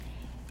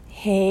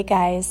Hey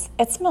guys,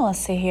 it's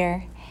Melissa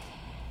here.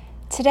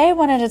 Today I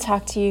wanted to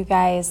talk to you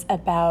guys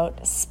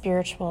about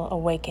spiritual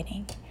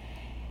awakening.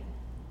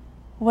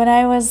 When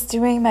I was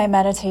doing my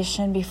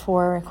meditation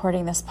before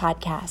recording this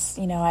podcast,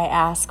 I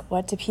asked,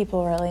 what do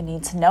people really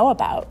need to know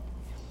about?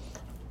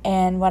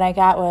 And what I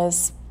got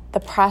was the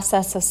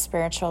process of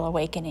spiritual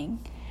awakening.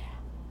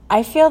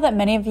 I feel that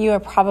many of you are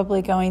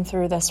probably going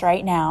through this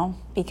right now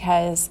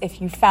because if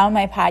you found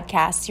my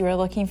podcast, you are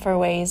looking for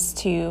ways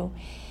to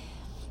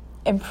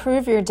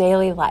improve your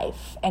daily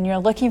life and you're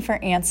looking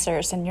for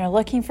answers and you're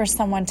looking for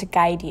someone to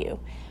guide you.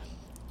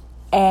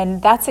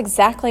 And that's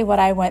exactly what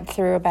I went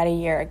through about a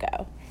year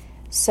ago.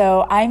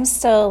 So I'm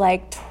still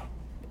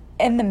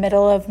in the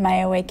middle of my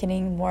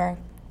awakening, more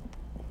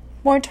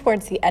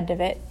towards the end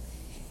of it.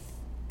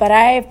 But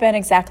I have been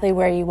exactly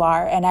where you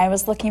are, and I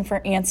was looking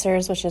for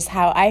answers, which is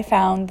how I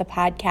found the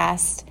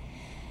podcast,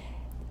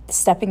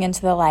 Stepping into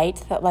the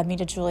Light, that led me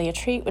to Julia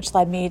Treat, which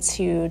led me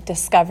to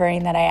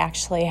discovering that I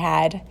actually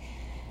had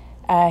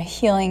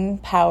healing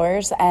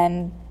powers,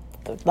 and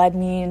led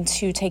me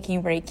into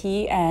taking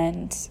Reiki,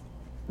 and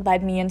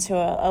led me into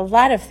a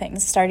lot of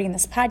things, starting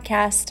this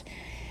podcast,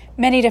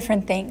 many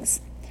different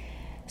things.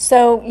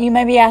 So you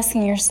might be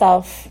asking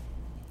yourself,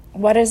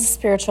 what is a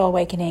spiritual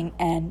awakening,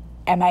 and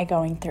am I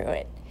going through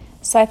it?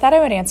 So I thought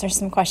I would answer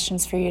some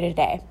questions for you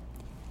today.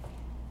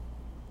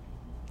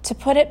 To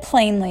put it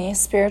plainly,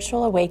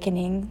 spiritual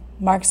awakening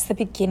marks the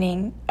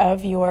beginning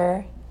of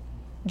your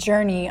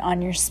journey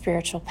on your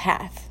spiritual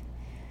path.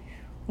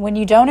 When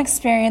you don't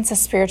experience a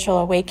spiritual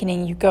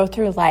awakening, you go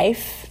through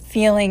life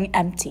feeling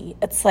empty.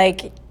 It's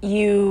like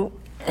you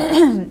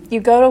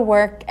go to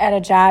work at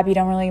a job you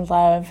don't really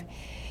love.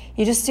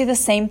 You just do the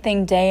same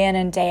thing day in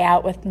and day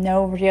out with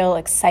no real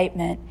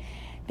excitement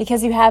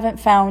because you haven't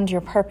found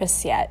your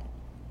purpose yet.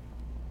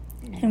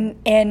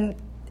 And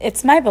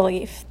it's my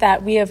belief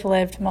that we have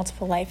lived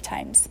multiple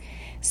lifetimes,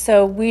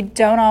 so we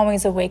don't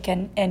always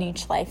awaken in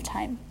each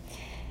lifetime.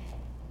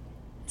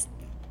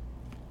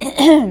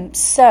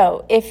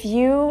 So if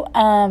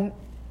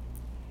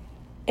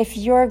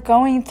you're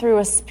going through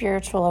a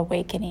spiritual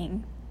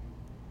awakening,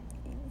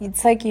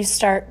 it's like you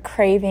start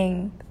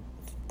craving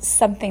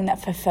something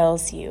that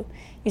fulfills you.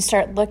 You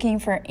start looking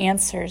for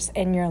answers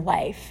in your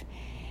life.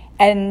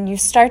 And you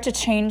start to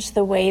change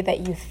the way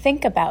that you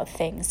think about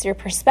things. Your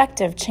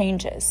perspective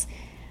changes.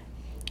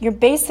 You're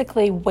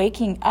basically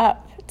waking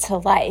up to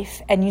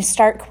life, and you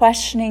start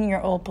questioning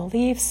your old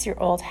beliefs, your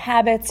old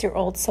habits, your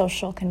old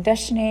social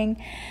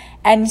conditioning,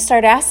 and you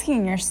start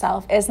asking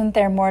yourself, isn't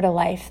there more to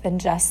life than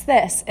just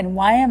this? And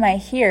why am I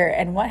here?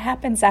 And what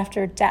happens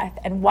after death?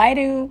 And why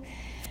do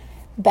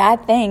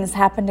bad things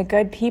happen to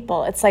good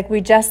people? It's like we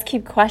just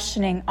keep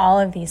questioning all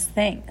of these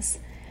things.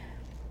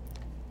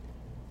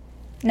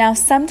 Now,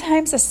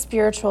 sometimes a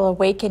spiritual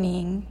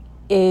awakening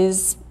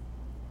it's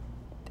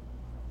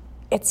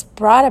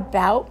brought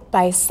about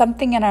by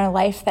something in our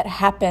life that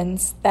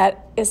happens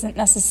that isn't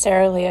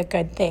necessarily a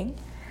good thing.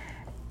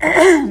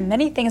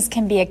 Many things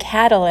can be a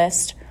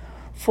catalyst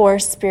for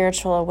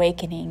spiritual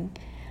awakening.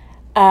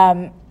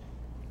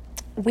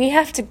 We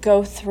have to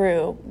go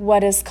through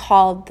what is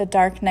called the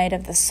dark night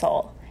of the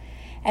soul.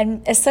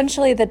 And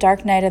essentially, the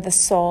dark night of the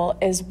soul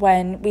is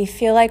when we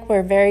feel like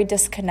we're very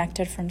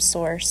disconnected from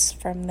Source,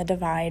 from the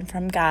divine,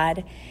 from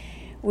God.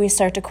 We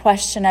start to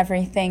question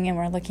everything, and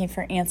we're looking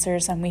for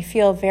answers, and we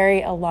feel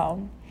very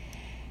alone.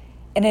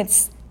 And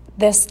it's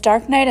this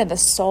dark night of the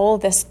soul,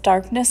 this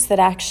darkness that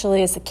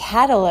actually is a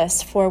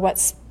catalyst for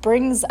what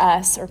brings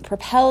us or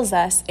propels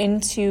us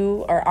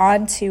into or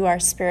onto our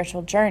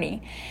spiritual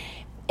journey.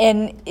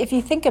 And if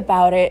you think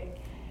about it,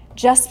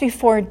 just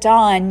before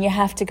dawn, you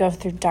have to go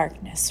through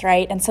darkness,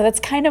 right? And so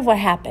that's kind of what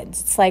happens.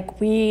 It's like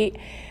we've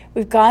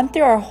gone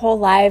through our whole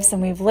lives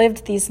and we've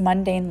lived these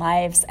mundane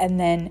lives, and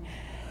then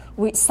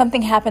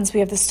something happens, we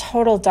have this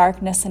total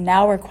darkness, and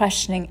now we're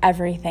questioning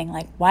everything.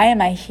 Like, why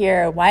am I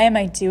here? Why am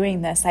I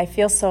doing this? I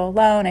feel so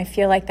alone. I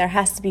feel like there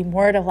has to be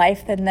more to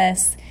life than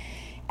this.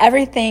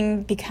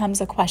 Everything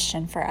becomes a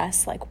question for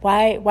us. Like,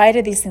 why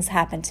do these things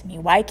happen to me?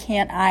 Why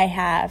can't I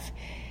have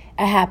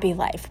a happy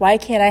life? Why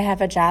can't I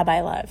have a job I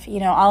love?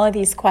 All of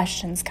these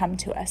questions come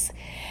to us.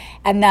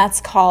 And that's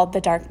called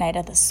the dark night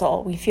of the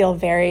soul. We feel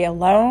very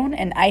alone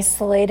and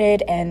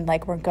isolated, and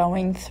like we're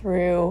going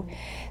through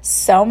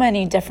so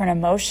many different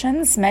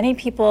emotions. Many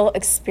people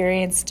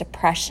experience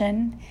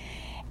depression,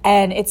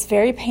 and it's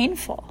very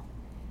painful.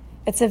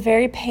 It's a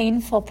very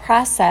painful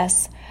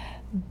process,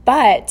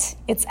 but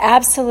it's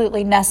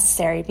absolutely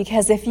necessary,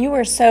 because if you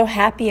were so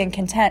happy and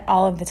content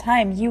all of the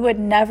time, you would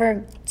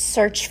never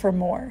search for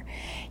more.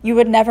 You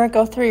would never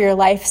go through your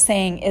life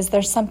saying, is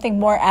there something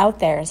more out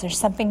there? Is there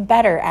something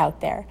better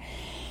out there?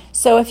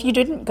 So if you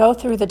didn't go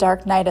through the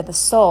dark night of the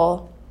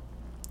soul,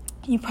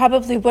 you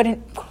probably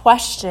wouldn't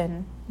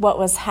question what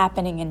was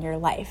happening in your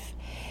life.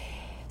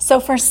 So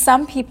for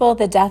some people,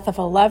 the death of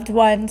a loved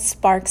one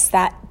sparks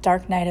that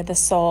dark night of the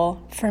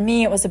soul. For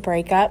me, it was a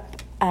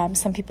breakup.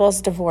 Some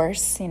people's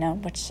divorce,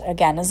 which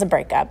again is a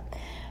breakup.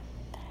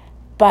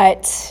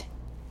 But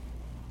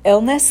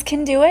Illness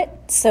can do it.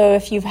 So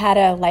if you've had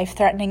a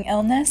life-threatening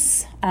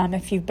illness,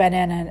 if you've been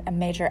in a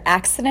major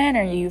accident,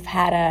 or you've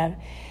had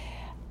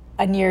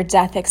a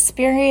near-death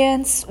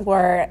experience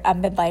or a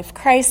midlife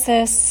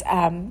crisis,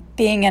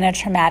 being in a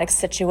traumatic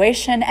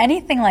situation,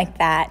 anything like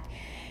that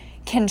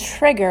can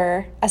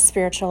trigger a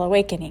spiritual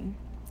awakening.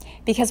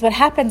 Because what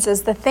happens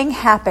is the thing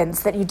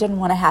happens that you didn't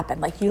want to happen.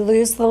 Like you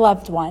lose the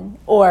loved one.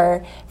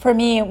 Or for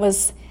me, it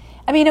was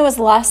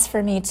loss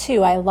for me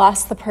too. I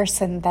lost the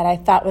person that I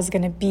thought was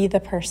going to be the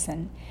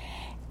person.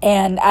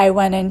 And I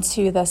went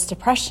into this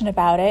depression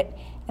about it.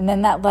 And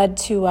then that led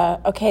to,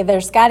 okay,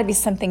 there's got to be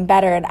something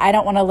better. And I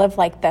don't want to live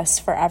like this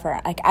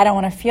forever. Like I don't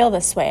want to feel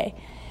this way.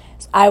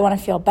 I want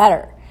to feel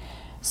better.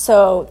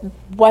 So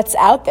what's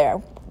out there?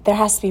 There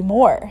has to be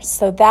more.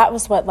 So that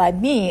was what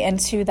led me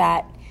into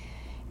that.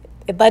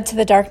 It led to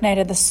the dark night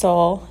of the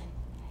soul,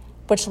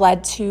 which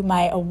led to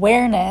my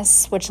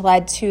awareness, which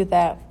led to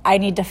the I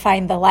need to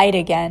find the light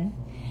again,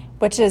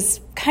 which is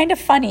kind of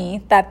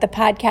funny that the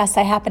podcast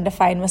I happened to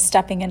find was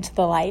Stepping into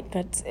the Light,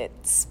 but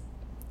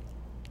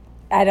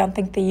I don't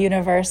think it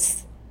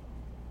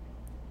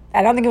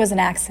was an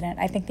accident.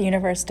 I think the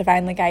universe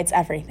divinely guides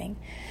everything.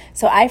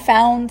 So I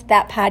found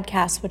that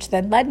podcast, which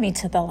then led me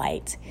to the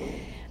light.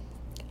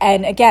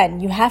 And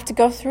again, you have to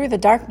go through the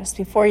darkness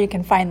before you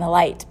can find the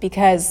light,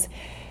 because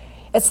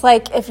it's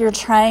like if you're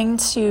trying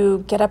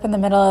to get up in the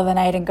middle of the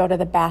night and go to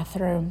the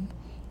bathroom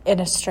in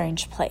a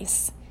strange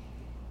place.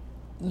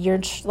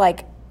 You're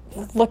like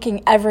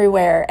looking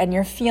everywhere and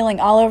you're feeling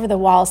all over the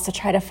walls to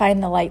try to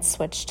find the light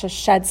switch, to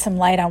shed some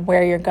light on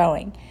where you're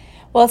going.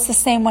 Well, it's the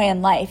same way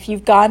in life.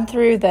 You've gone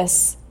through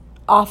this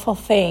awful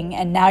thing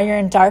and now you're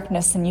in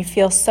darkness and you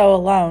feel so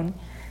alone.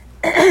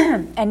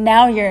 And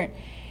now you're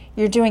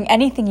doing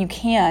anything you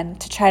can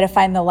to try to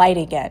find the light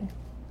again.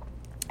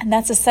 And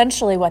that's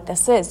essentially what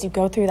this is. You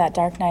go through that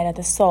dark night of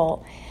the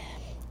soul.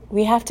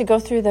 We have to go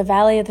through the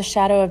valley of the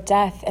shadow of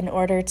death in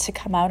order to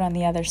come out on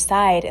the other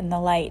side in the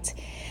light.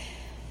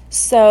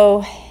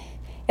 So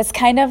it's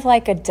kind of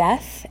like a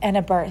death and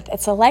a birth.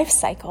 It's a life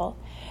cycle.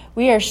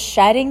 We are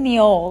shedding the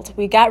old.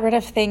 We got rid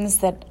of things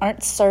that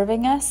aren't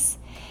serving us.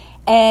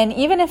 And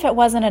even if it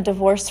wasn't a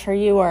divorce for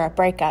you or a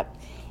breakup,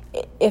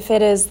 if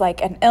it is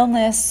like an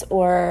illness,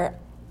 or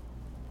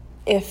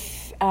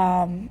if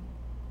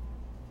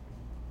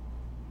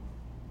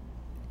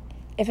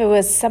it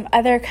was some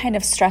other kind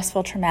of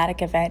stressful,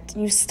 traumatic event,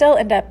 you still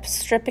end up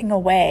stripping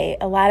away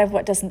a lot of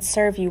what doesn't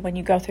serve you when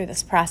you go through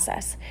this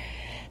process.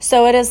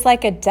 So it is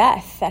like a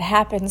death that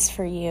happens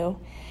for you,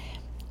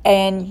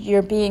 and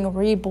you're being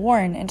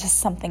reborn into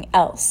something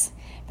else.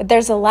 But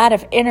there's a lot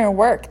of inner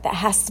work that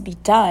has to be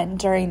done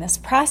during this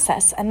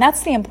process, and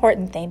that's the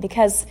important thing,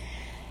 because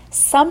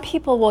some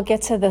people will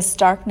get to this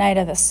dark night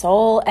of the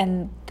soul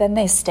and then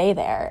they stay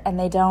there and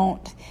they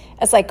don't,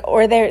 it's like,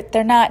 or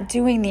they're not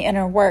doing the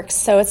inner work.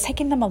 So it's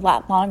taking them a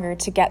lot longer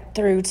to get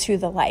through to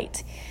the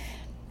light.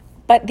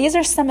 But these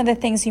are some of the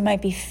things you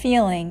might be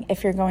feeling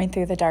if you're going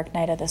through the dark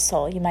night of the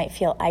soul. You might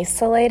feel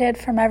isolated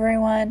from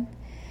everyone.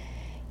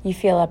 You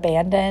feel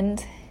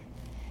abandoned.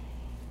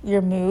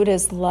 Your mood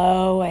is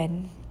low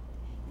and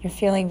you're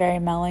feeling very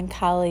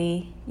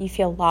melancholy. You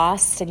feel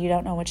lost and you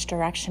don't know which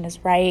direction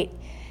is right.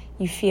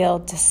 You feel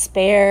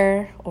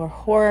despair or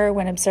horror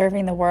when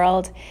observing the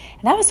world.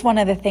 And that was one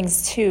of the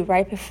things too,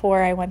 right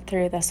before I went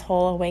through this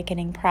whole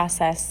awakening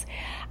process.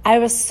 I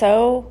was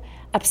so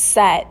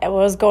upset at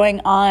what was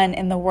going on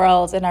in the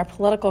world, in our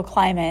political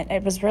climate.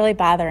 It was really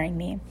bothering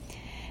me.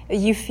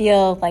 You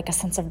feel like a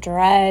sense of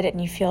dread,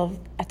 and you feel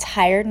a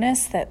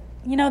tiredness that,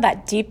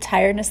 that deep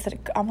tiredness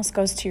that almost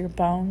goes to your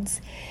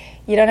bones.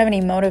 You don't have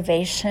any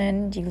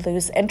motivation. You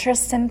lose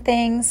interest in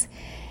things.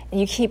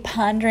 You keep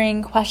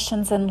pondering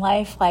questions in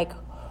life like,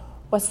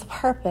 what's the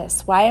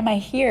purpose? Why am I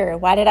here?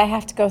 Why did I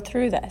have to go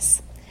through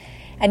this?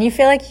 And you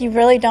feel like you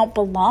really don't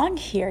belong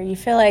here. You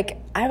feel like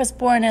I was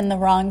born in the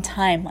wrong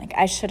time. Like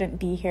I shouldn't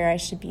be here. I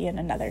should be in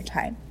another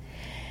time.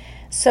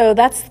 So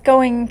that's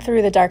going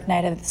through the dark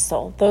night of the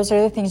soul. Those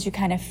are the things you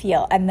kind of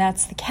feel. And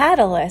that's the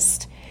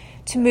catalyst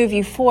to move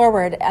you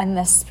forward in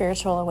this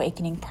spiritual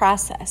awakening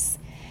process.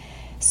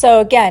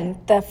 So again,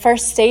 the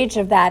first stage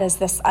of that is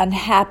this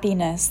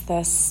unhappiness,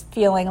 this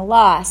feeling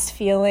lost,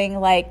 feeling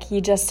like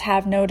you just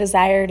have no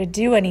desire to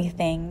do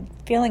anything,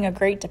 feeling a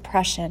great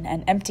depression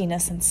and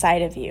emptiness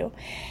inside of you.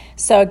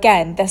 So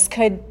again, this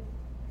could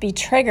be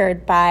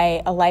triggered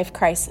by a life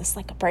crisis,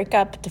 like a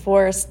breakup,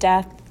 divorce,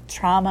 death,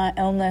 trauma,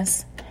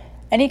 illness,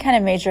 any kind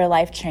of major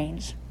life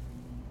change.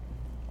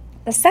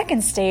 The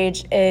second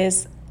stage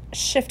is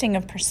shifting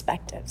of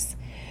perspectives.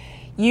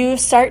 You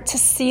start to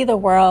see the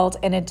world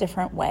in a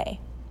different way.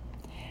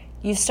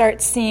 You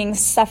start seeing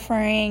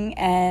suffering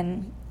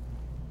and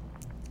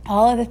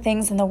all of the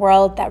things in the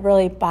world that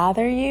really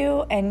bother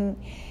you, and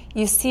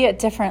you see it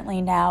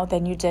differently now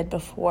than you did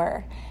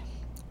before.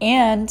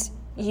 And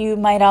you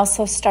might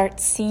also start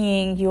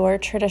seeing your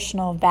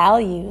traditional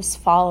values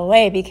fall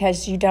away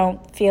because you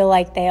don't feel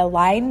like they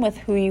align with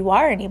who you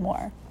are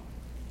anymore.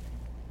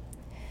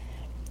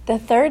 The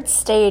third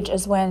stage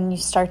is when you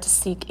start to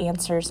seek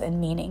answers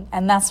and meaning.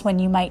 And that's when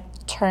you might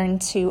turn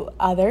to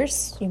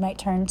others. You might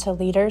turn to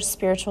leaders,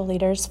 spiritual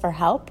leaders, for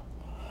help.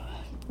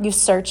 You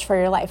search for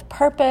your life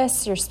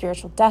purpose, your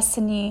spiritual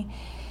destiny.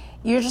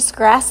 You're just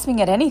grasping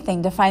at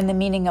anything to find the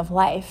meaning of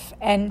life.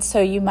 And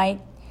so you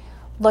might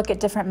look at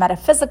different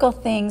metaphysical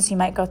things. You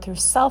might go through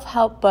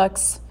self-help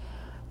books.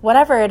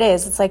 Whatever it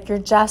is, it's like you're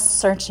just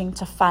searching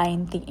to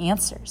find the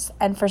answers.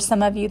 And for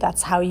some of you,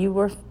 that's how you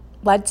were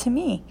led to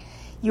me.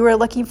 You were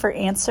looking for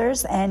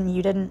answers and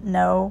you didn't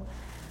know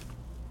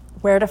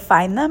where to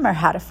find them or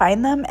how to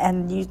find them.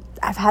 And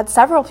I've had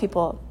several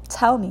people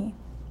tell me,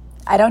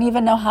 I don't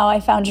even know how I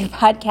found your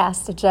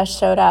podcast. It just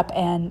showed up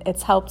and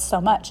it's helped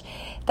so much.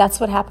 That's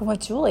what happened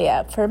with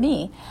Julia for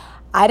me.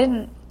 I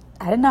didn't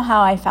know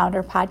how I found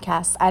her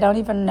podcast. I don't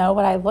even know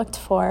what I looked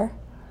for.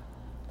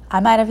 I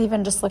might have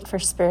even just looked for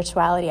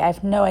spirituality. I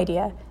have no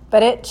idea.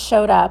 But it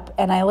showed up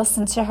and I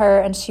listened to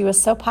her and she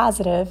was so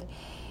positive.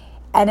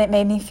 And it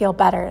made me feel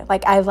better.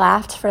 Like I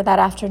laughed for that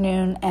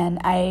afternoon and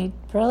I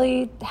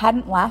really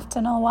hadn't laughed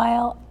in a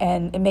while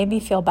and it made me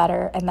feel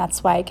better and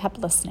that's why I kept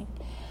listening.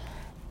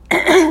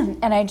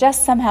 And I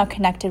just somehow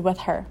connected with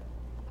her.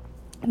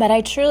 But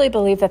I truly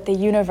believe that the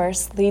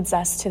universe leads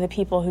us to the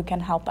people who can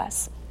help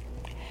us.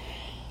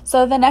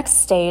 So the next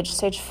stage,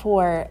 stage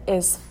 4,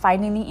 is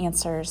finding the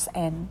answers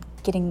and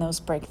getting those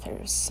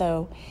breakthroughs.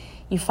 So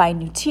you find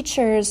new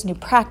teachers, new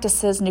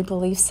practices, new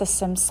belief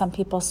systems. Some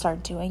people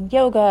start doing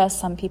yoga.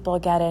 Some people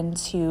get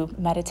into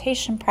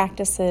meditation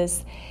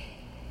practices.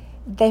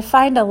 They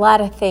find a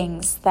lot of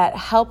things that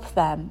help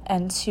them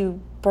and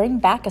to bring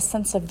back a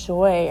sense of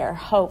joy or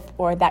hope,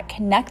 or that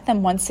connect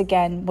them once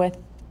again with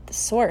the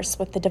source,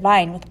 with the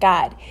divine, with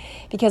God.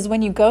 Because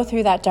when you go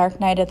through that dark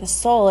night of the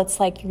soul,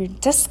 it's like you're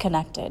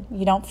disconnected.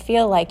 You don't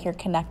feel like you're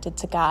connected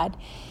to God.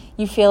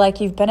 You feel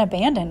like you've been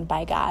abandoned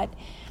by God.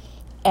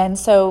 And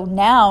so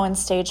now in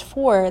stage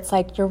 4, it's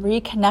like you're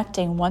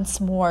reconnecting once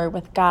more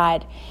with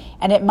God.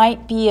 And it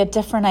might be a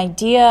different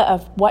idea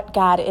of what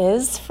God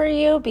is for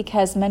you,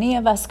 because many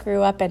of us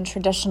grew up in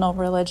traditional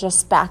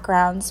religious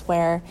backgrounds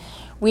where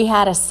we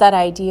had a set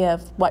idea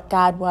of what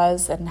God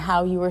was and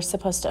how you were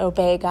supposed to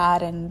obey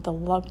God and the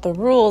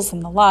rules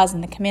and the laws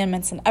and the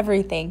commandments and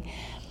everything.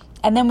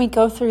 And then we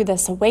go through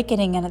this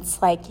awakening and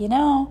it's like,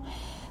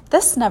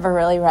 this never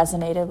really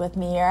resonated with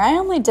me, or I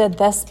only did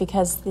this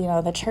because,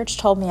 the church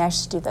told me I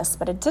should do this,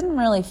 but it didn't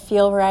really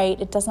feel right.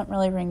 It doesn't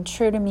really ring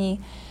true to me.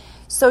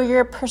 So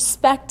your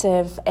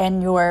perspective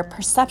and your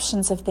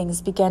perceptions of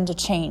things begin to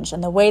change,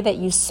 and the way that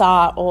you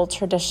saw old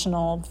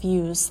traditional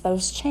views,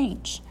 those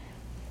change.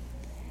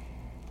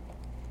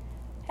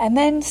 And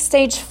then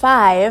stage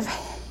 5,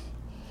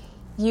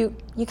 you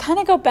kind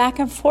of go back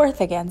and forth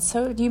again.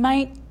 So you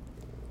might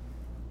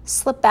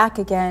slip back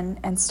again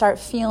and start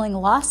feeling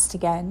lost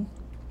again.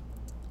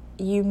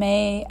 You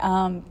may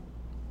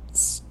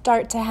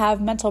start to have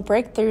mental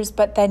breakthroughs,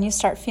 but then you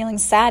start feeling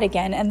sad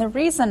again. And the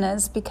reason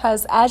is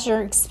because as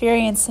you're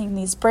experiencing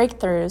these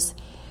breakthroughs,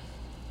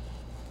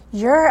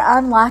 you're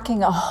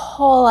unlocking a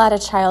whole lot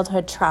of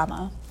childhood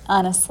trauma,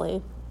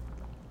 honestly.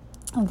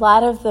 A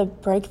lot of the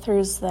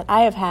breakthroughs that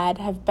I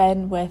have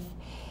been with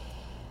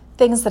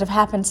things that have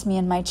happened to me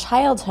in my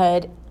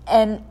childhood.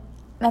 And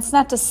that's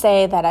not to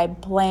say that I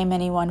blame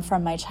anyone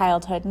from my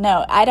childhood.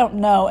 No, I don't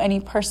know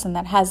any person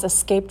that has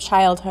escaped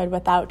childhood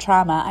without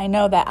trauma. I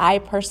know that I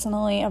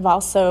personally have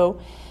also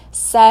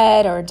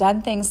said or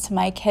done things to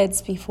my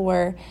kids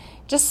before,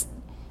 just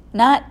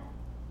not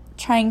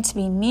trying to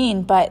be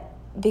mean, but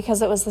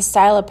because it was the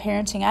style of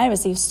parenting I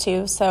was used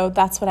to. So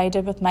that's what I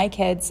did with my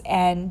kids.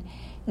 And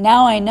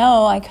now I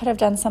know I could have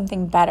done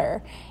something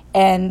better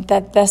and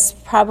that this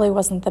probably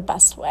wasn't the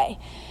best way.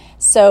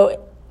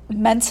 So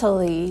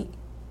mentally,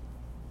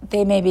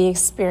 they may be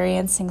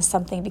experiencing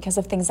something because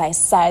of things I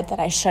said that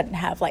I shouldn't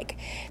have, like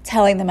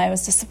telling them I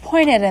was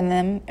disappointed in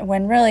them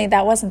when really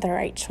that wasn't the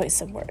right choice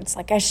of words.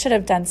 Like I should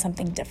have done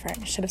something different.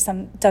 I should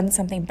have done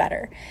something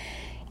better.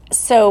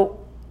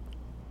 So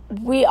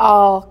we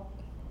all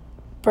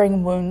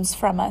bring wounds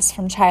from us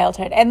from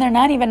childhood, and they're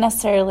not even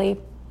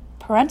necessarily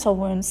parental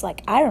wounds.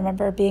 Like I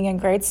remember being in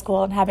grade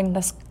school and having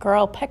this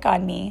girl pick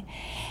on me,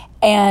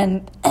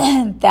 and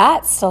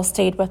that still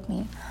stayed with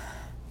me.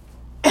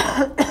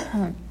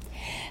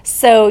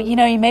 So, you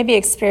may be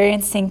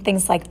experiencing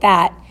things like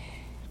that.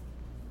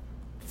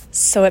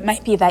 So it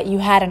might be that you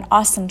had an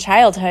awesome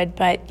childhood,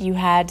 but you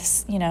had,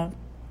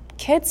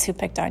 kids who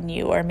picked on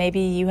you, or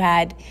maybe you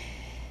had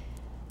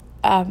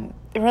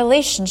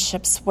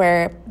relationships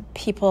where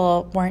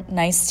people weren't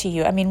nice to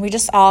you. I mean, we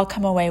just all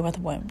come away with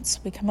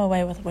wounds. We come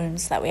away with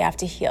wounds that we have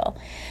to heal.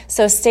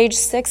 So stage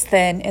 6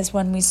 then is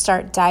when we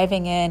start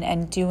diving in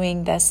and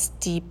doing this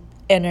deep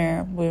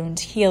inner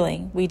wound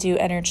healing. We do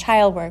inner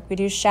child work. We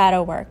do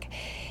shadow work.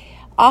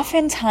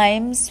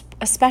 Oftentimes,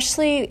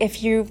 especially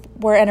if you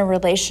were in a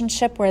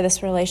relationship where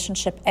this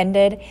relationship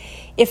ended,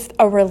 if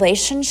a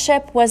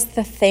relationship was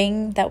the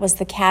thing that was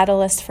the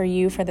catalyst for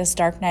you for this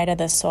dark night of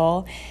the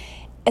soul,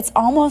 it's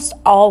almost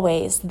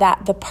always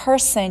that the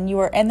person you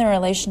were in the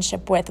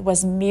relationship with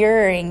was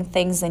mirroring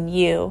things in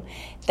you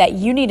that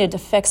you needed to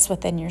fix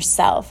within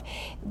yourself,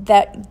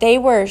 that they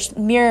were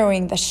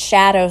mirroring the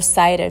shadow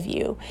side of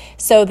you.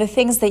 So the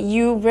things that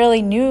you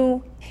really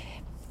knew,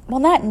 well,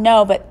 not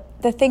know,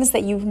 but the things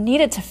that you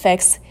needed to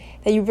fix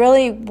that you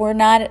really were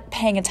not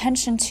paying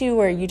attention to,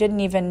 or you didn't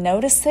even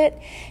notice it,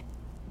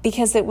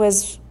 because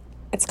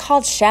it's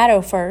called shadow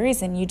for a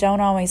reason. You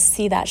don't always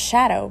see that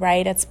shadow,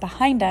 right? It's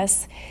behind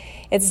us.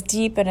 It's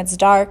deep and it's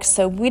dark,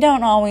 so we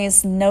don't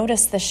always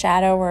notice the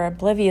shadow. We're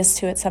oblivious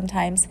to it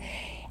sometimes.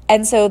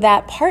 And so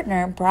that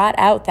partner brought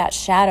out that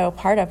shadow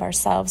part of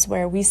ourselves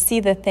where we see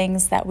the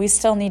things that we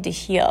still need to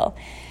heal.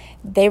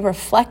 They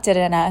reflected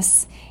in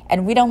us,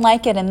 and we don't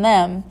like it in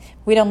them.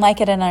 We don't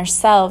like it in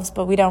ourselves,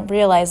 but we don't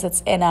realize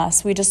it's in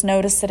us. We just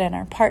notice it in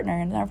our partner,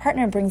 and our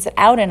partner brings it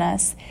out in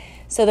us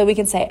so that we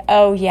can say,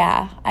 oh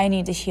yeah, I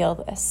need to heal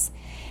this.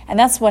 And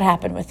that's what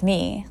happened with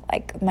me.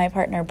 Like, my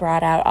partner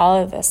brought out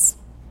all of this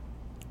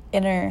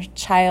inner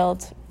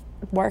child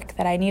work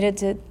that I needed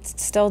to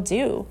still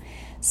do.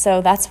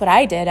 So that's what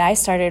I did. I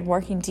started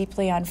working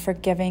deeply on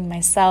forgiving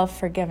myself,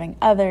 forgiving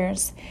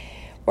others,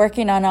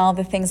 working on all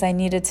the things I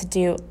needed to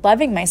do,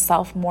 loving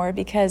myself more,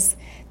 because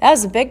that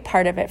was a big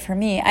part of it for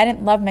me. I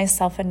didn't love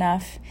myself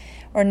enough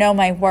or know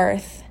my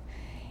worth,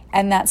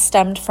 and that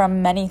stemmed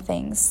from many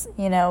things.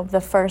 You know,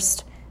 the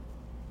first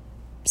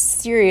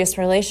serious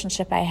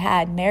relationship I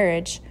had,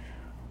 marriage,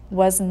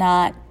 was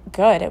not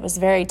good. It was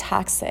very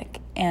toxic.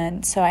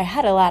 And so I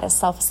had a lot of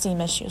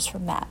self-esteem issues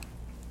from that.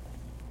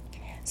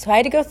 So I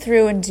had to go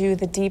through and do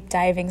the deep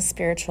diving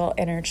spiritual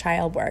inner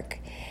child work.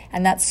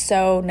 And that's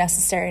so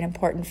necessary and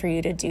important for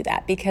you to do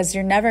that, because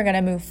you're never going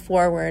to move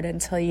forward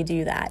until you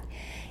do that.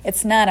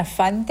 It's not a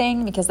fun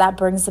thing because that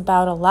brings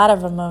about a lot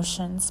of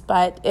emotions,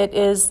 but it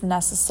is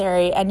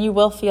necessary, and you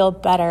will feel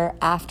better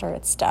after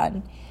it's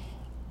done.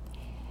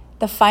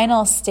 The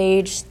final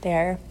stage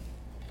there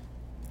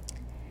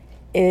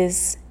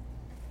is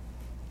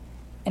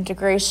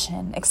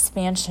integration,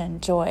 expansion,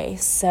 joy.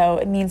 So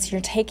it means you're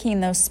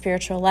taking those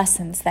spiritual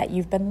lessons that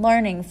you've been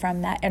learning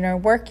from that inner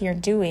work you're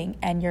doing,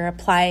 and you're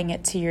applying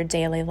it to your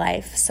daily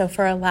life. So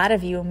for a lot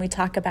of you, when we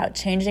talk about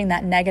changing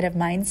that negative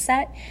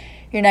mindset,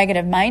 your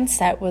negative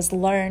mindset was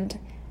learned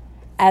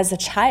as a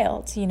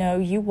child. You know,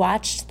 you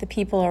watched the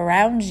people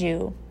around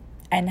you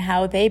and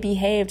how they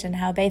behaved and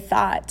how they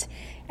thought,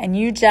 and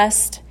you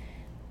just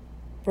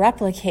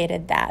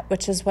replicated that,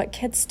 which is what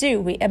kids do.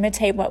 We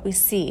imitate what we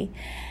see.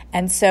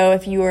 And so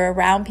if you were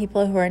around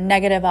people who are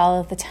negative all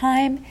of the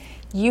time,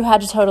 you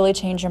had to totally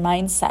change your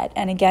mindset.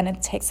 And again,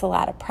 it takes a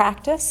lot of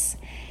practice.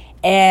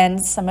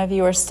 And some of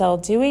you are still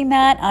doing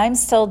that. I'm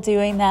still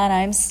doing that.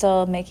 I'm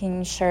still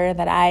making sure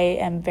that I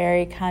am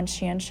very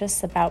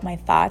conscientious about my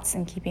thoughts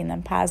and keeping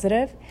them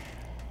positive.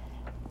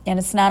 And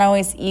it's not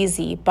always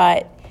easy,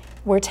 but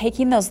we're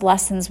taking those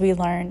lessons we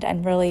learned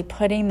and really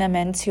putting them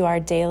into our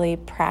daily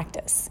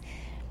practice.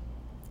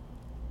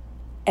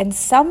 And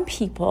some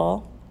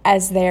people,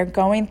 as they're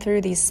going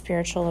through these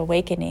spiritual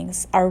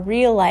awakenings, are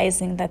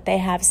realizing that they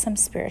have some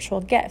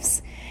spiritual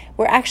gifts.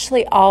 We're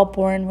actually all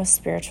born with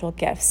spiritual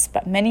gifts,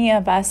 but many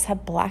of us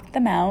have blocked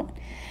them out.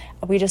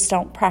 We just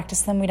don't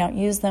practice them. We don't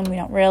use them. We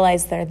don't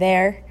realize they're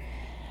there.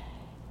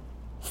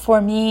 For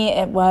me,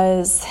 it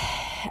was,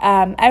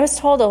 I was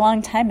told a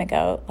long time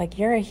ago, like,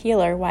 you're a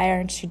healer. Why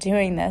aren't you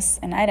doing this?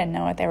 And I didn't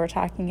know what they were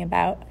talking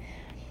about.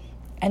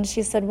 And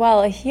she said,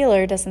 well, a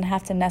healer doesn't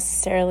have to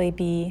necessarily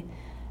be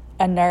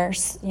a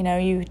nurse. You know,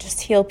 you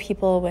just heal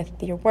people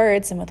with your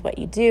words and with what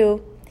you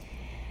do.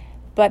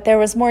 But there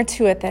was more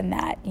to it than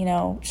that. You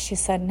know, she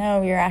said,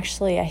 no, you're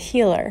actually a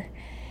healer.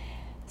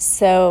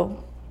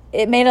 So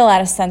it made a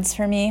lot of sense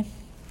for me.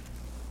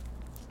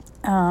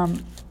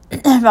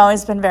 I've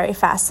always been very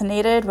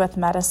fascinated with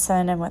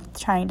medicine and with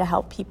trying to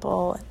help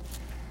people.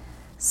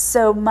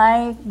 So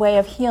my way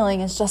of healing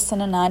is just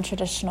in a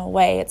non-traditional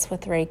way. It's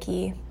with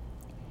Reiki.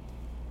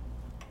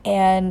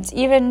 And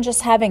even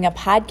just having a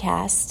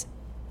podcast,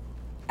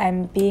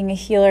 I'm being a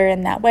healer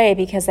in that way,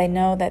 because I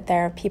know that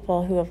there are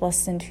people who have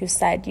listened who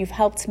said, you've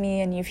helped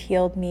me and you've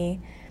healed me.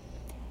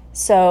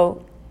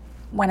 So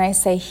when I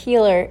say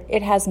healer,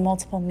 it has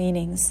multiple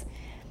meanings.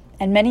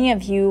 And many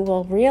of you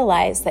will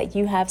realize that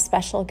you have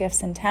special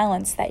gifts and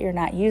talents that you're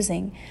not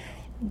using.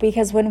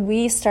 Because when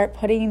we start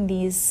putting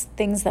these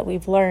things that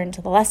we've learned,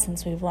 the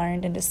lessons we've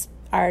learned, into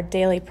our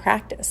daily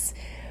practice,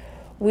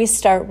 we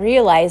start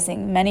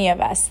realizing, many of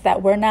us,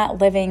 that we're not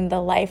living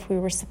the life we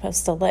were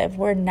supposed to live.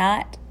 We're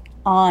not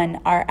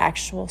on our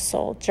actual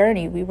soul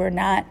journey. We were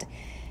not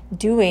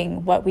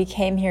doing what we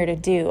came here to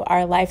do.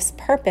 Our life's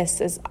purpose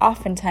is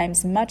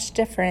oftentimes much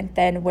different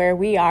than where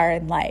we are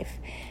in life,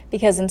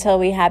 because until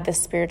we have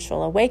this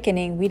spiritual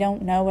awakening, we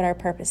don't know what our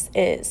purpose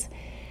is.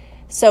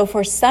 So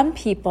for some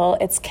people,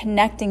 it's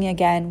connecting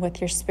again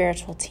with your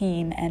spiritual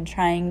team and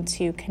trying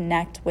to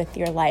connect with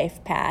your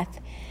life path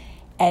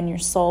and your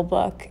soul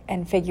book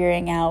and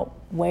figuring out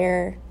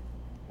where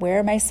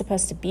am I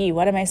supposed to be?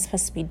 What am I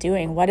supposed to be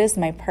doing? What is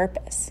my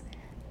purpose?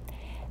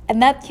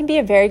 And that can be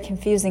a very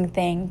confusing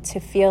thing, to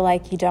feel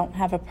like you don't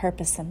have a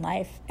purpose in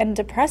life, and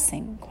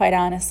depressing, quite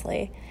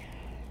honestly.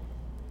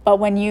 But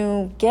when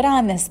you get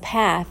on this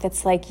path,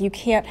 it's like you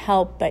can't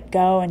help but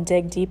go and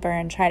dig deeper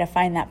and try to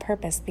find that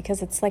purpose,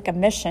 because it's like a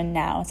mission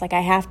now. It's like,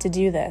 I have to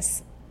do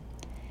this.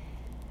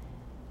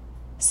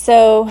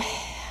 So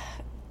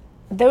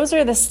those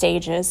are the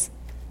stages.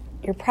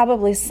 You're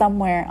probably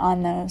somewhere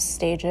on those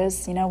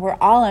stages. We're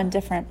all on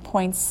different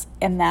points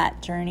in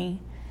that journey.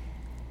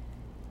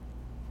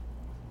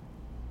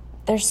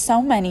 There's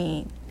so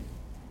many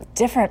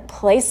different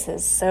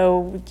places.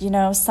 So,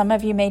 some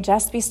of you may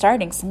just be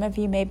starting. Some of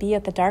you may be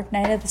at the dark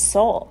night of the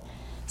soul.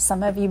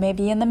 Some of you may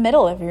be in the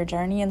middle of your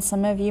journey, and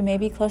some of you may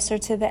be closer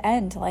to the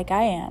end, like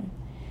I am.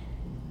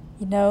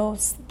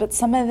 But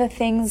some of the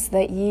things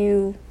that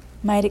you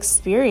might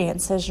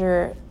experience as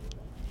you're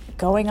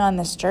going on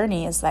this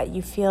journey is that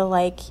you feel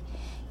like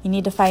you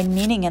need to find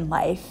meaning in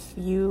life.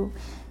 You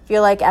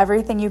feel like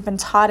everything you've been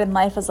taught in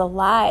life is a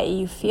lie.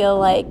 You feel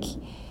like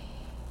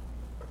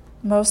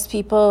most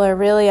people are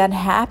really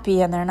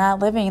unhappy and they're not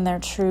living their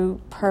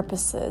true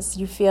purposes.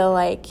 You feel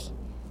like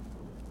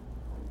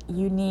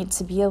you need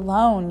to be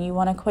alone. You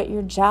want to quit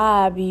your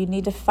job. You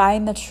need to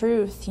find the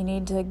truth. You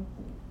need to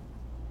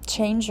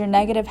change your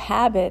negative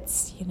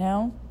habits.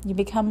 You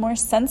become more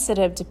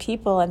sensitive to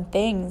people and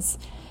things.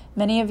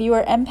 Many of you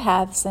are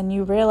empaths, and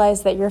you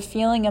realize that you're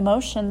feeling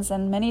emotions,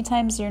 and many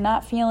times you're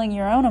not feeling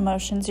your own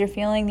emotions. You're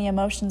feeling the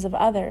emotions of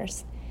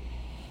others.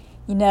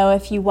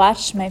 If you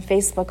watched my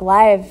Facebook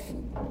Live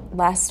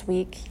last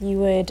week, you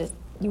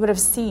would have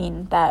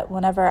seen that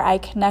whenever I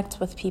connect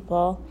with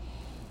people,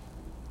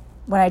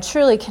 when I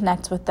truly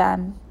connect with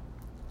them,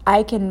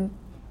 I can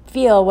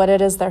feel what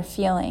it is they're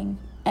feeling.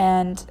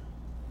 And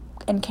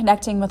in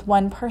connecting with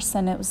one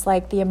person, it was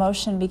like the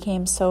emotion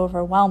became so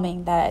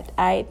overwhelming that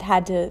I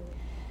had to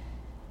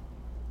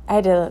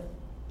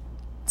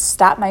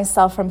stop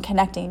myself from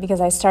connecting, because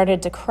I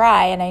started to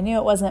cry, and I knew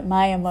it wasn't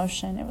my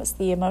emotion. It was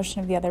the emotion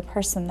of the other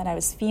person that I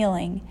was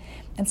feeling.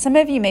 And some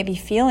of you may be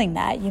feeling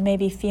that. You may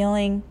be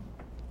feeling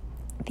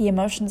the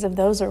emotions of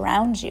those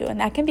around you,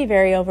 and that can be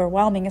very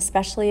overwhelming,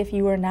 especially if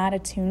you were not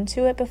attuned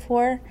to it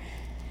before.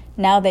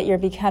 Now that you're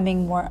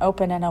becoming more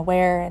open and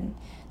aware and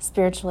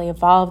spiritually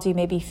evolved, you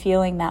may be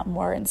feeling that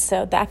more, and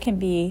so that can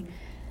be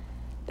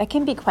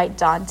quite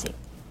daunting.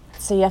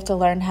 So you have to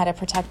learn how to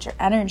protect your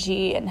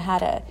energy and how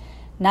to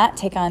not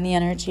take on the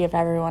energy of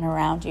everyone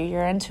around you.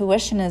 Your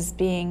intuition is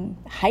being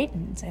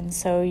heightened, and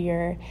so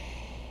you're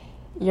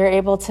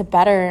able to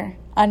better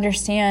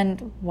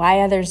understand why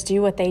others do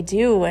what they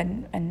do,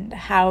 and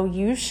how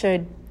you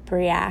should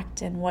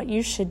react and what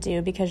you should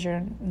do, because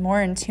you're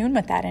more in tune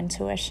with that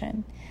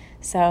intuition.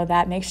 So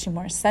that makes you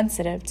more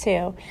sensitive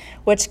too,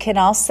 which can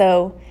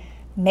also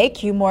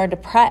make you more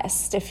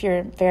depressed if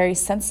you're very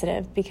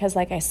sensitive, because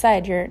like I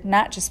said, you're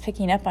not just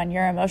picking up on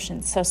your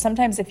emotions. So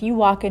sometimes if you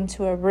walk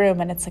into a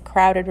room and it's a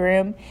crowded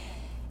room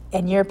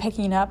and you're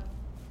picking up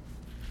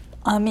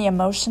on the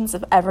emotions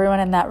of everyone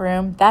in that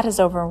room, that is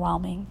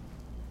overwhelming.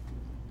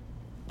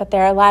 But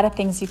there are a lot of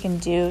things you can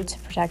do to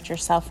protect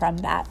yourself from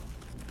that.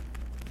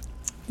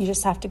 You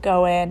just have to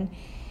go in,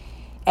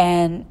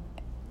 and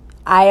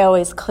I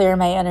always clear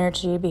my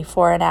energy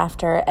before and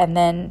after, and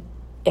then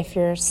if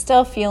you're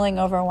still feeling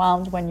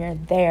overwhelmed when you're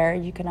there,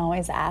 you can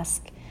always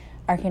ask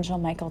Archangel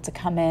Michael to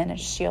come in and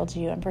shield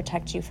you and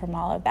protect you from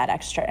all of that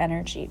extra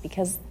energy.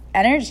 Because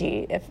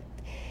energy, if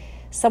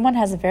someone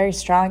has a very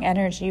strong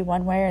energy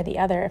one way or the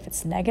other, if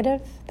it's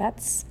negative,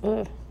 it's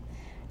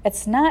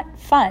not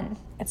fun.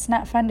 It's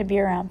not fun to be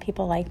around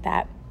people like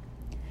that.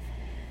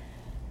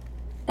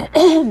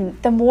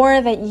 The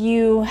more that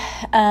you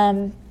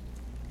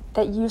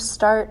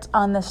start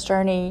on this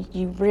journey,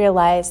 you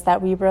realize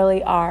that we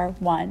really are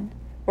one.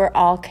 We're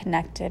all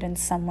connected in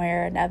some way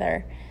or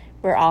another.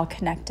 We're all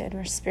connected.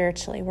 We're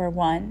spiritually, we're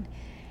one.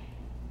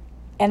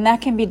 And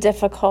that can be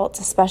difficult,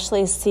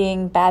 especially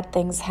seeing bad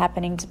things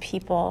happening to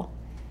people.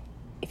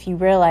 If you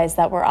realize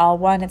that we're all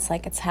one, it's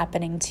like it's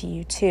happening to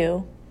you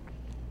too.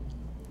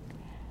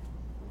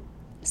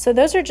 So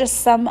those are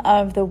just some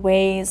of the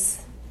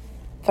ways,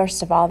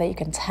 first of all, that you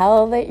can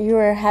tell that you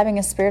are having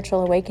a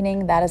spiritual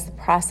awakening. That is the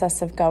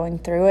process of going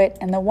through it.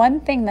 And the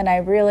one thing that I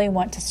really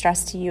want to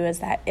stress to you is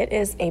that it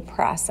is a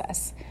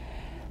process,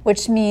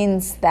 which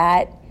means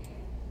that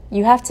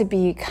you have to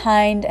be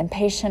kind and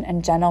patient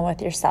and gentle with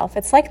yourself.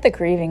 It's like the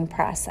grieving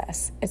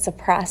process. It's a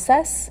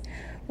process.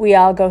 We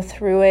all go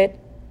through it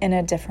in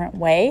a different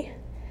way.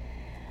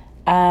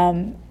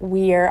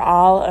 We are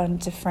all on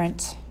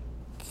different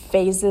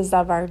phases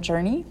of our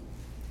journey.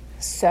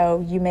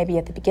 So you may be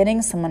at the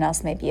beginning, someone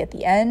else may be at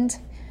the end.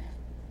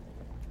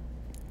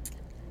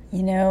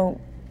 You've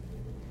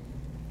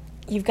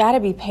got to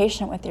be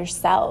patient with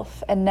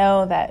yourself and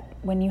know that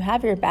when you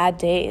have your bad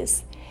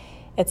days,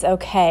 it's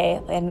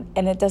okay.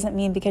 And it doesn't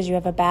mean because you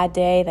have a bad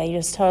day that you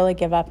just totally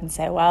give up and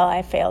say, well,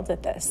 I failed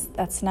at this.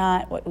 That's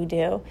not what we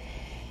do.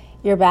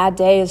 Your bad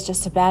day is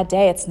just a bad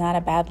day. It's not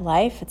a bad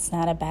life. It's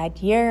not a bad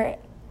year.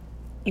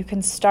 You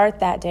can start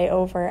that day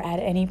over at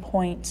any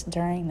point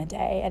during the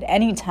day, at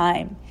any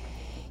time.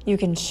 you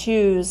can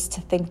choose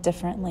to think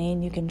differently,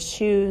 and you can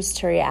choose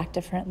to react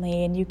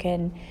differently, and you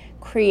can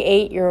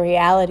create your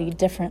reality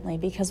differently,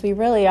 because we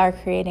really are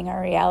creating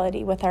our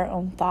reality with our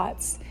own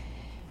thoughts.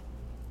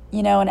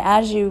 And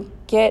as you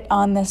get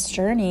on this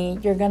journey,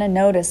 you're going to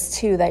notice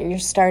too that you're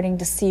starting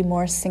to see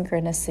more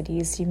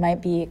synchronicities. You might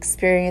be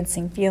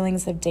experiencing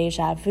feelings of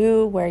deja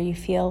vu, where you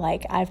feel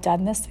like, I've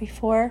done this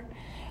before,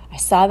 I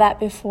saw that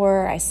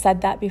before, I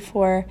said that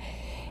before.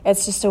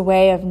 It's just a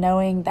way of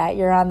knowing that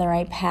you're on the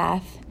right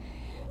path.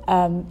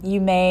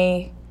 You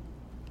may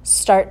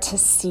start to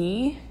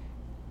see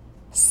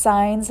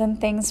signs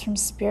and things from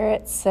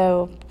spirit.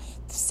 So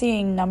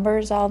seeing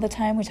numbers all the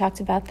time, we talked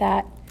about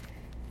that.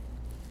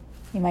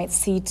 You might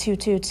see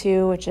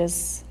 222, which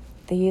is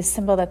the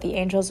symbol that the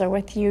angels are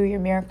with you. Your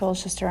miracle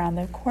is just around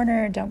the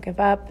corner. Don't give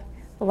up.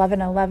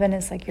 1111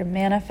 is like you're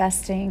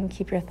manifesting.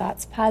 Keep your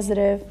thoughts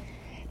positive.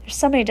 There's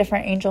so many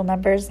different angel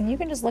numbers, and you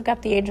can just look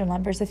up the angel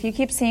numbers. If you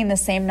keep seeing the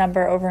same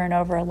number over and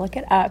over, look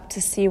it up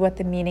to see what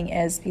the meaning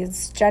is,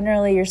 because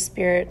generally your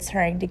spirit's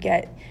trying to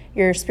get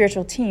your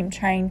spiritual team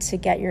trying to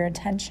get your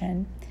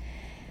attention.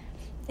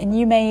 And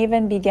you may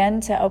even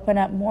begin to open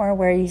up more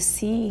where you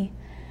see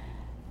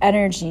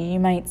energy. You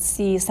might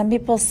see, some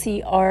people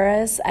see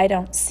auras. I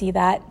don't see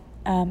that.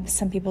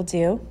 Some people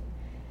do.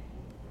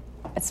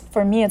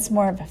 For me, it's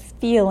more of a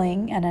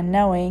feeling and a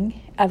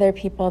knowing. Other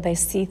people, they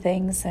see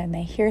things and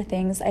they hear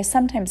things. I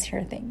sometimes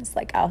hear things.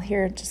 Like I'll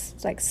hear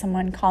just like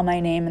someone call my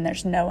name and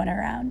there's no one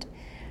around.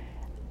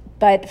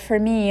 But for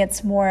me,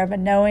 it's more of a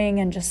knowing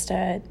and just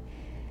a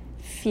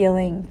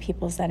feeling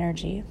people's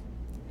energy.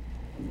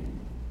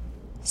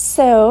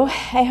 So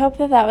I hope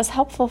that was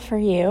helpful for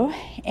you.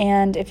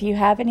 And if you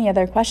have any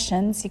other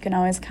questions, you can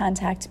always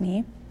contact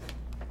me.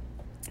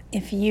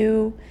 If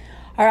you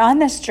are on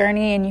this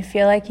journey and you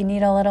feel like you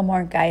need a little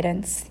more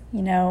guidance,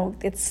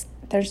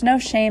 there's no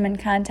shame in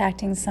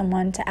contacting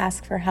someone to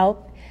ask for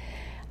help.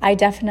 I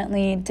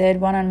definitely did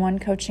one-on-one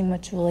coaching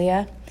with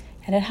Julia,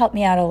 and it helped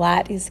me out a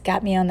lot. He's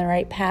got me on the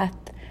right path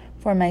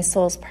for my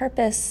soul's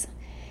purpose.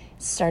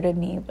 Started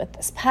me with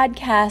this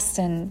podcast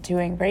and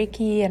doing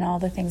Reiki and all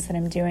the things that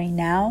I'm doing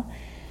now.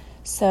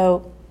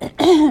 So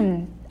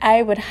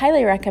I would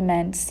highly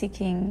recommend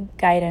seeking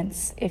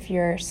guidance if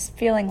you're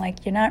feeling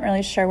like you're not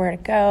really sure where to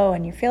go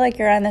and you feel like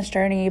you're on this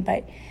journey,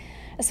 but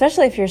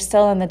especially if you're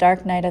still in the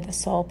dark night of the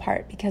soul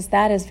part, because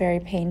that is very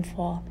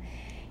painful.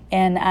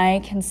 And I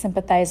can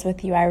sympathize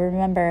with you. I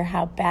remember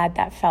how bad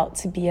that felt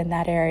to be in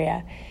that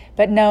area.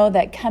 But know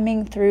that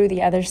coming through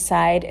the other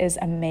side is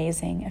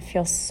amazing. It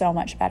feels so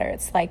much better.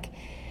 It's like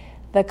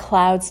the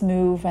clouds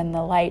move and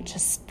the light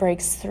just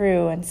breaks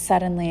through, and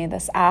suddenly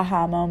this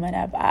aha moment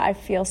of, I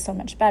feel so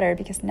much better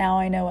because now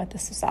I know what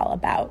this is all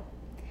about.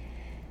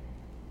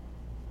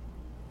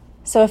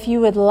 So if you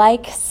would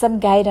like some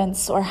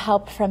guidance or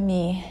help from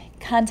me,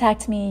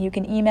 contact me. You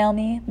can email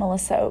me,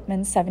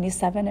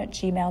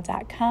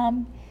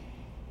 melissaoatman77@gmail.com.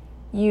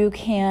 You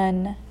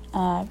can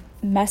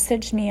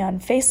message me on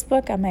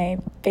Facebook, on my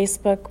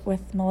Facebook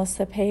with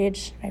Melissa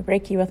page, my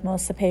Reiki with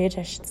Melissa page,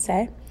 I should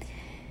say.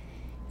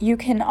 You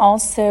can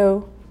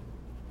also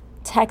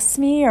text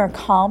me or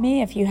call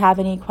me if you have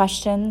any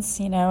questions.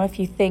 If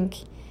you think,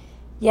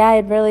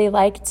 I'd really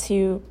like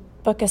to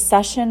book a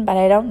session, but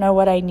I don't know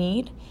what I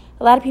need.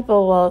 A lot of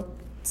people will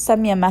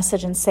send me a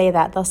message and say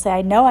that. They'll say,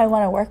 I know I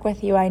want to work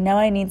with you. I know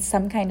I need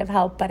some kind of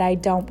help, but I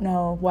don't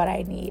know what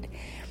I need.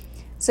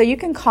 So you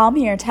can call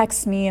me or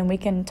text me, and we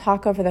can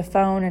talk over the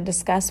phone and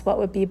discuss what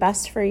would be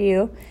best for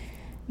you.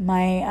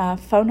 My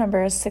phone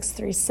number is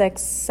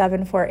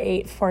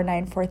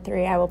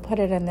 636-748-4943. I will put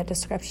it in the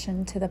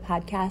description to the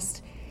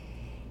podcast.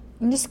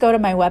 You can just go to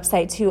my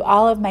website too.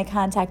 All of my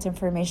contact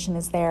information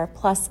is there,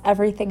 plus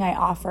everything I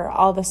offer,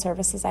 all the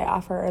services I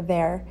offer are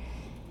there.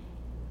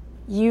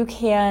 You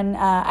can,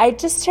 I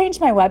just changed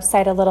my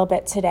website a little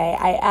bit today.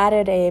 I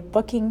added a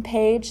booking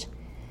page.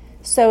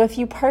 So if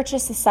you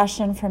purchase a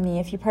session from me,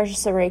 if you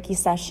purchase a Reiki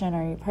session,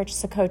 or you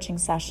purchase a coaching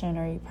session,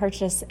 or you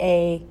purchase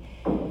a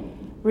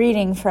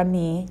reading from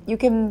me, you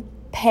can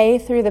pay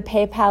through the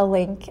PayPal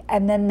link,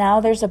 and then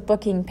now there's a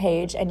booking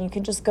page, and you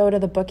can just go to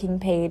the booking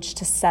page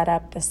to set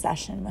up the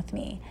session with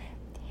me.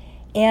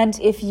 And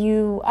if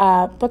you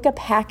book a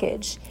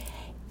package,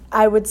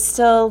 I would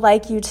still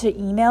like you to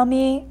email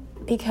me,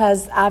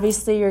 because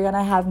obviously you're going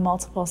to have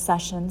multiple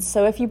sessions.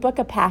 So if you book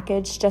a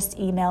package, just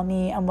email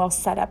me and we'll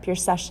set up your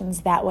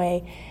sessions that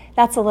way.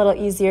 That's a little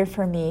easier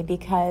for me,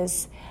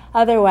 because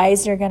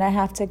otherwise you're going to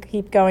have to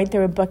keep going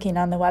through a booking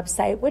on the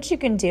website, which you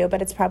can do,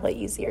 but it's probably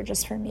easier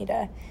just for me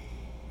to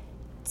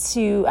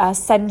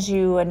send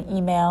you an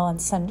email and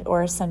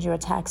send you a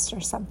text or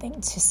something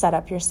to set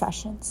up your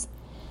sessions.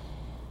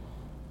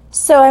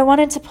 So I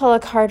wanted to pull a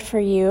card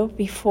for you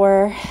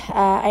before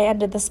I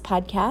ended this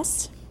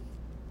podcast.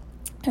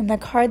 And the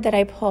card that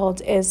I pulled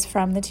is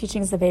from the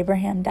Teachings of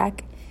Abraham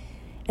deck.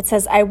 It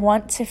says, I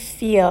want to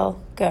feel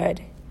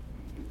good.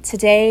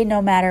 Today,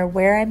 no matter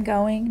where I'm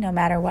going, no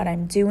matter what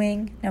I'm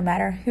doing, no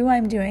matter who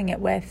I'm doing it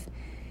with,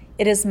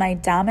 it is my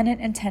dominant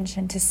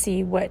intention to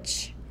see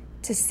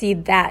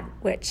that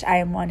which I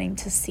am wanting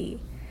to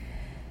see.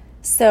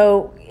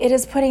 So it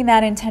is putting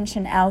that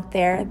intention out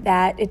there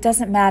that it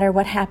doesn't matter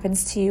what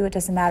happens to you. It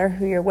doesn't matter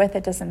who you're with.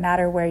 It doesn't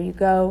matter where you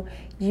go.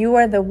 You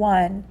are the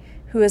one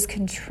who is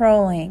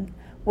controlling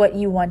what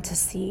you want to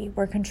see.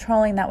 We're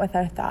controlling that with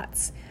our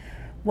thoughts.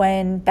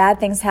 When bad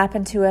things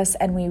happen to us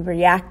and we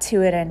react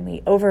to it and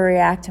we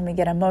overreact and we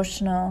get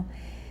emotional,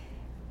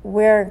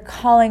 we're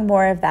calling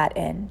more of that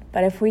in.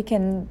 But if we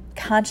can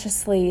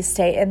consciously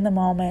stay in the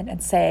moment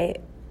and say,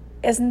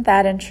 isn't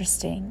that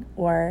interesting?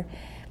 Or,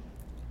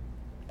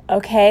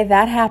 okay,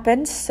 that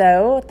happened,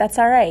 so that's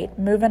all right,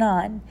 moving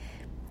on.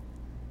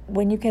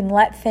 When you can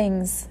let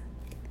things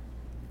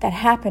that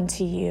happen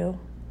to you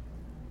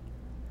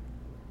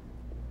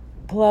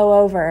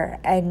blow over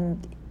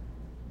and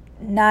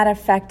not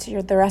affect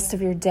the rest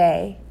of your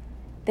day,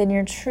 then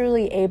you're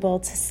truly able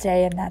to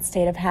stay in that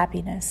state of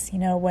happiness. You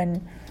know,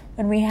 when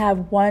we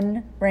have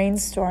one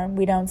rainstorm,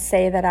 we don't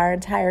say that our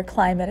entire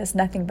climate is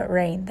nothing but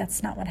rain.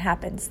 That's not what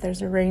happens.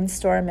 There's a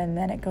rainstorm and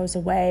then it goes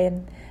away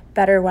and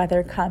better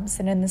weather comes.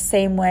 And in the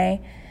same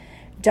way,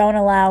 don't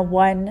allow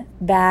one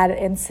bad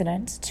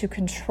incident to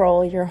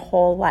control your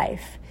whole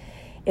life.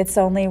 It's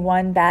only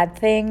one bad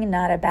thing,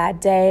 not a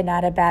bad day,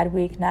 not a bad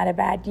week, not a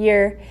bad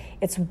year.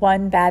 It's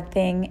one bad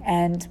thing,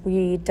 and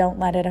we don't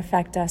let it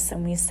affect us.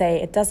 And we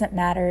say, it doesn't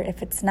matter.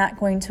 If it's not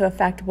going to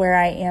affect where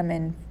I am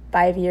in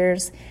 5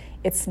 years,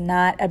 it's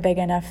not a big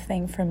enough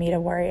thing for me to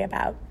worry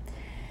about.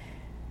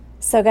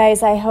 So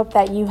guys, I hope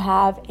that you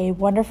have a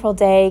wonderful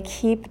day.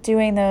 Keep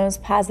doing those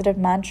positive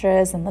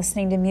mantras and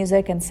listening to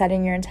music and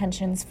setting your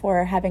intentions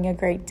for having a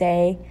great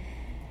day.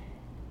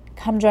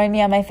 Come join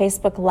me on my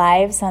Facebook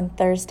Lives on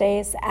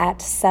Thursdays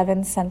at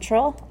 7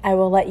 Central. I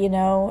will let you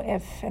know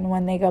if and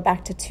when they go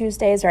back to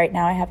Tuesdays. Right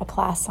now I have a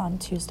class on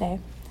Tuesday.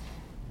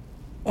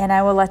 And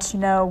I will let you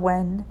know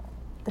when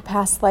the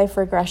past life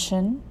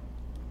regression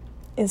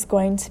is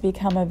going to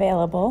become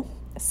available.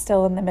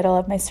 Still in the middle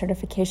of my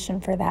certification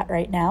for that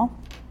right now.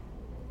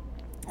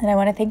 And I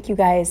want to thank you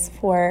guys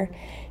for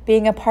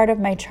being a part of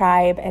my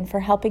tribe and for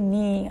helping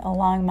me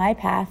along my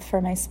path for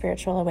my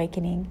spiritual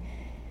awakening.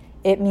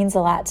 It means a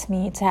lot to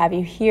me to have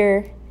you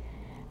here.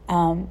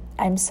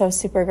 I'm so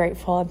super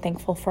grateful and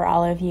thankful for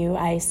all of you.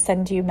 I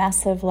send you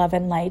massive love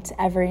and light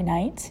every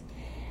night.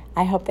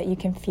 I hope that you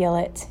can feel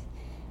it.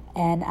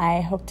 And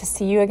I hope to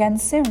see you again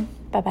soon.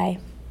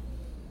 Bye-bye.